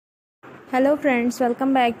Hello friends,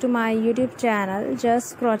 welcome back to my YouTube channel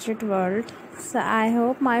Just Crochet World. So I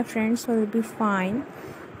hope my friends will be fine.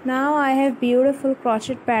 Now I have beautiful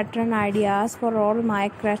crochet pattern ideas for all my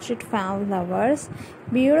crochet fan lovers.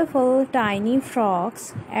 Beautiful tiny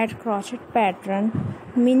frocks at crochet pattern,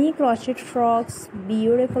 mini crochet frocks,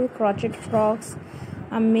 beautiful crochet frocks,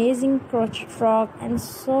 amazing crochet frock, and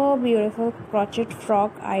so beautiful crochet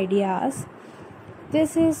frock ideas.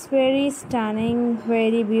 This is very stunning,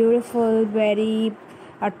 very beautiful, very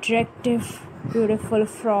attractive, beautiful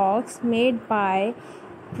frocks made by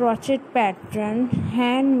crochet pattern,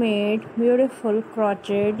 handmade, beautiful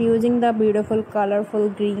crochet using the beautiful colorful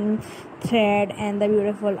green thread and the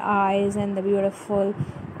beautiful eyes and the beautiful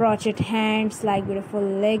crochet hands like beautiful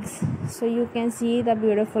legs. So you can see the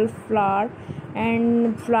beautiful flower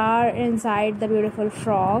and flower inside the beautiful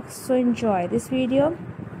frocks. So enjoy this video.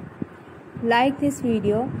 Like this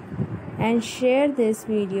video and share this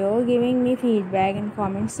video, giving me feedback in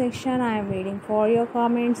comment section. I am waiting for your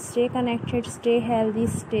comments. Stay connected, stay healthy,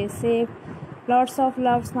 stay safe. Lots of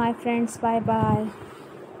loves, my friends. Bye bye.